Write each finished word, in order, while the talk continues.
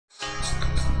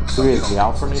Seriously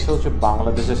Afran Nisho হচ্ছে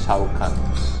বাংলাদেশের Shahrukh Khan.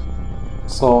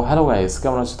 So hello guys,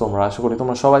 কেমন আছো তোমরা? আশা করি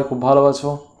তোমরা সবাই খুব ভালো আছো।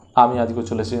 আমি আজকে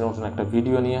চলে এসেছি নতুন একটা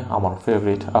ভিডিও নিয়ে, আমার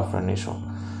ফেভারিট আফরান নিশো।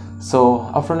 সো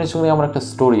আফরান নিশো নিয়ে আমার একটা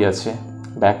স্টোরি আছে।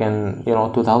 ব্যাক ইন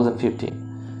 2015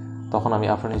 তখন আমি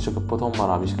আফরান নিশোকে প্রথমবার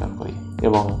আবিষ্কার করি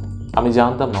এবং আমি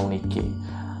জানতাম না উনি কে।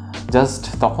 জাস্ট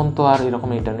তখন তো আর এরকম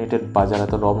ইন্টারনেটের বাজারে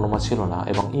তো রমরমা ছিল না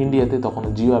এবং ইন্ডিয়াতে তখন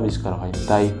জিও আবিষ্কার হয়নি,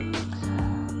 তাই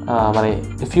মানে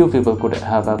few people could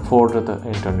have afford the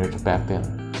internet back then.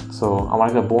 So আমার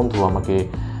একটা বন্ধু আমাকে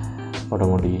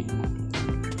মোটামুটি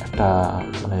একটা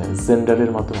মানে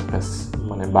জেন্ডারের মতো একটা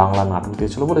মানে বাংলা নাটক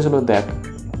দিয়েছিল, বলেছিল দেখ।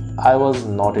 I was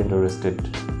not interested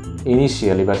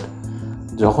initially, but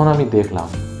যখন আমি দেখলাম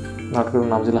নাটকের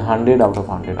নাম ছিল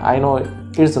 100/100। I know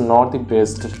it's not the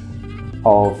best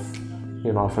of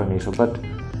Afran Nisho, but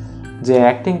যে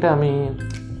অ্যাক্টিংটা আমি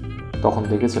তখন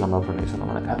দেখেছিলাম আফরান নিশো,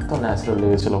 মানে এত ন্যাচারাল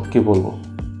লেগেছিল কী বলবো।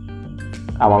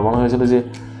 আমার মনে হয়েছিল যে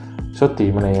সত্যি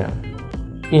মানে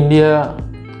ইন্ডিয়া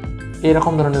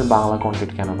এরকম ধরনের বাংলা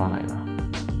কন্টেন্ট কেন বানায় না,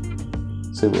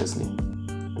 সিরিয়াসলি।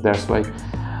 দ্যাটস ওয়াই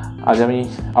আজ আমি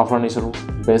আফরান নিশোর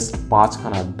বেস্ট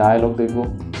 5খানা ডায়লগ দেখবো।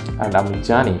 অ্যান্ড আমি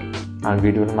জানি আমি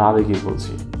ভিডিওটা না দেখেই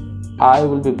বলছি, I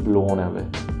will be blown away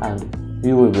and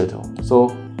you will be two. So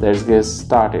let's get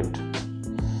started.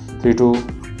 3, 2,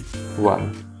 1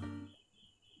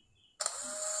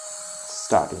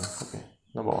 starting. Okay,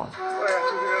 number 1.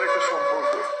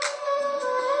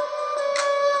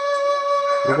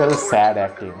 Look at the sad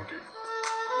acting.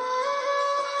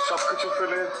 সবকিছু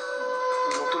ফেলে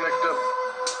নতুন একটা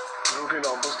রুটিন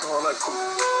অভ্যস্ত হওয়া না খুব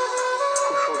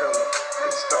সোজা না।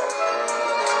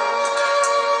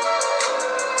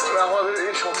 আমাদের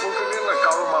এই সম্পর্ক নিয়ে না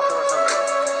কারো মাথা ব্যথা নেই,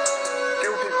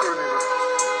 কেউ ঠিক করে নেবে।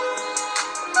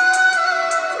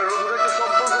 নতুন একটা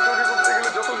সম্পর্ক তৈরি করতে গেলে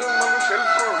যতজন মানুষ হেল্প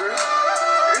করবে,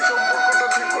 এই সম্পর্কটা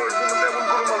ঠিক করার জন্য তেমন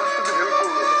কোনো মানুষ কিন্তু হেল্প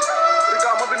করবে না। এটা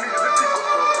আমাদের নিজেদের ঠিক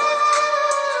করতে হবে।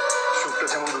 সুখটা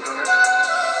যেমন দুজনের,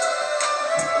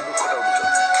 দুঃখটাও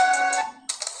দুজনের।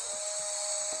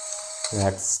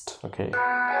 Next, okay.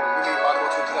 5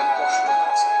 বছর ধরে আমি কষ্ট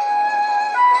পাচ্ছি,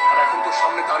 আর এখন তো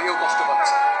সামনে দাঁড়িয়েও কষ্ট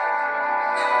পাচ্ছি।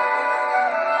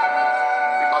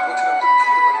 এই 5 বছর আমি তোকে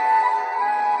দিতে পারি,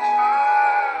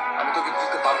 আমি তোকে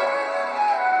দিতে পারবো না,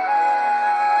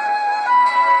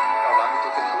 কারণ আমি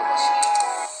তোকে ভালোবাসি।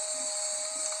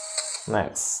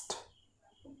 Next.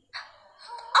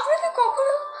 আমরা কি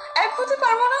কখনো এক হতে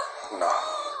পারবো না? না,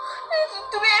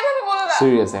 তুমি এভাবে বলো না।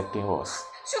 Serious acting was.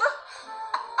 শুনো,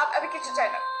 আমি কিছু চাই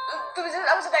না, তুমি যদি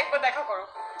আমার সাথে একবার দেখা করো।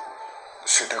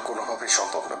 সেটা কোনোভাবেই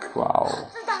সম্ভব না। Wow.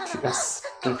 Just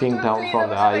dripping down from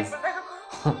the eyes.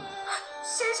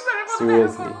 শেষবারের মতো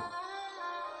Seriously.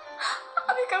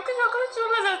 আমি কাউকে সকালে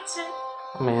চলে যাচ্ছি।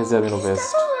 Amazing,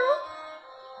 best.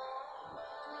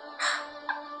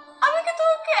 আমি কি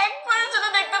তোমাকে একবারের জন্য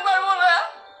দেখতে পারবো না?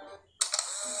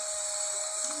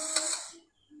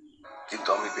 কিন্তু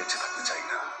আমি বেঁচে থাকতে চাই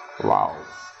না, Wow.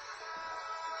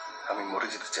 আমি মরে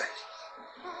যেতে চাই।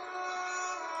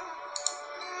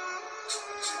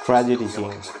 Tragedy তুমি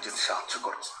আমাকে scene. মরে যেতে সাহায্য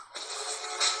করো।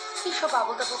 কি সব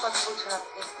আবল তাবল কথা বলছেন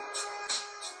আপনি?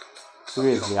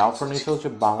 Seriously, আফরান নিশো হচ্ছে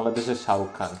বাংলাদেশের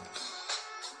শাহরুখ খান.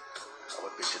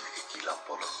 আমার বেঁচে থেকে কি লাভ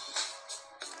বলো?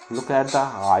 Look at the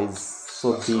eyes, so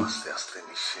deep, আস্তে আস্তে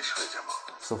নিঃশেষ হয়ে যাব।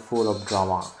 so full of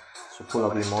drama, so full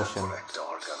of emotion. একটা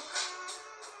অর্গান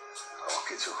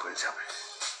অকেজো হয়ে যাবে,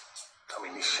 আমি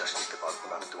নিঃশ্বাস নিতে পারবো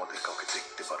না, আমি তোমাদের কাউকে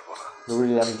দেখতে পারবো না।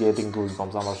 Really, I'm getting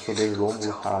goosebumps. আমার শরীরের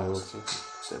রোমগুলো খাড়া হয়ে উঠছে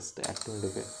জাস্ট অ্যাক্টিং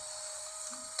দেখে।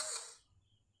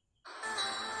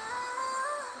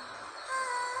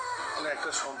 মানে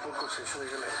একটা সম্পর্ক শেষ হয়ে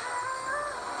গেলে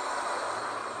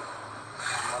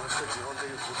মানুষের জীবন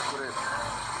থেকে হুট করে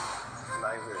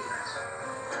নাই হয়ে যায়।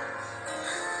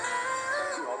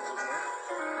 কি অদ্ভুত না?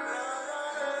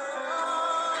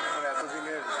 মানে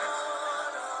এতদিনের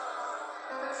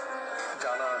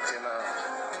জানা চেনা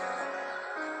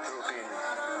রুটিন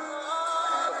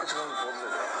সবকিছু আমি বদলে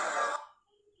যায়।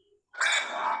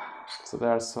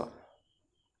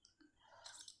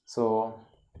 So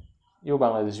you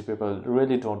Bangladeshi people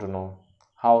really don't know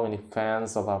how many fans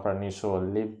of Afran Nisho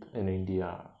live in India.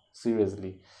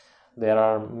 Seriously, there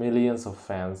are millions of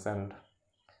fans, and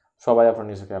সবাই Afran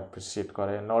Nisho কে appreciate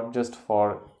করে, not just for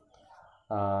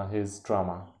his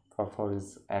drama, but for his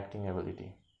acting ability.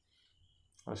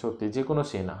 সত্যি যে কোনো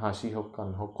scene, হাসি হোক, কান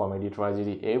হোক, comedy,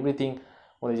 tragedy, everything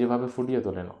উনি যেভাবে ফুটিয়ে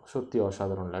তোলেন সত্যি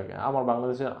অসাধারণ লাগে। আমার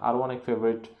বাংলাদেশের আরও অনেক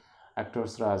ফেভারিট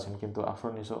অ্যাক্টরসরা আছেন, কিন্তু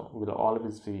Afran Nisho will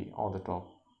always be on the top.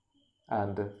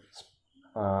 And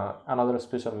another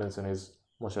special mention is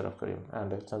Musharraf Karim and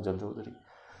Chanchal Chaudhary.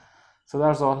 So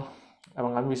that's all. এবং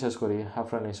আমি বিশ্বাস করি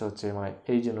আফরান নিশো হচ্ছে মানে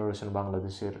এই জেনারেশন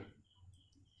বাংলাদেশের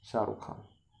Shahrukh Khan.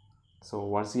 So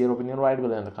what's your opinion? Write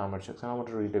below in the comment section. I want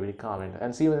to read every comment. And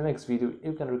see you in the next video.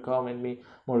 You can recommend me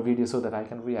more videos so that I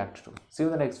can react to. See you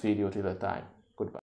in the next video. Till that time.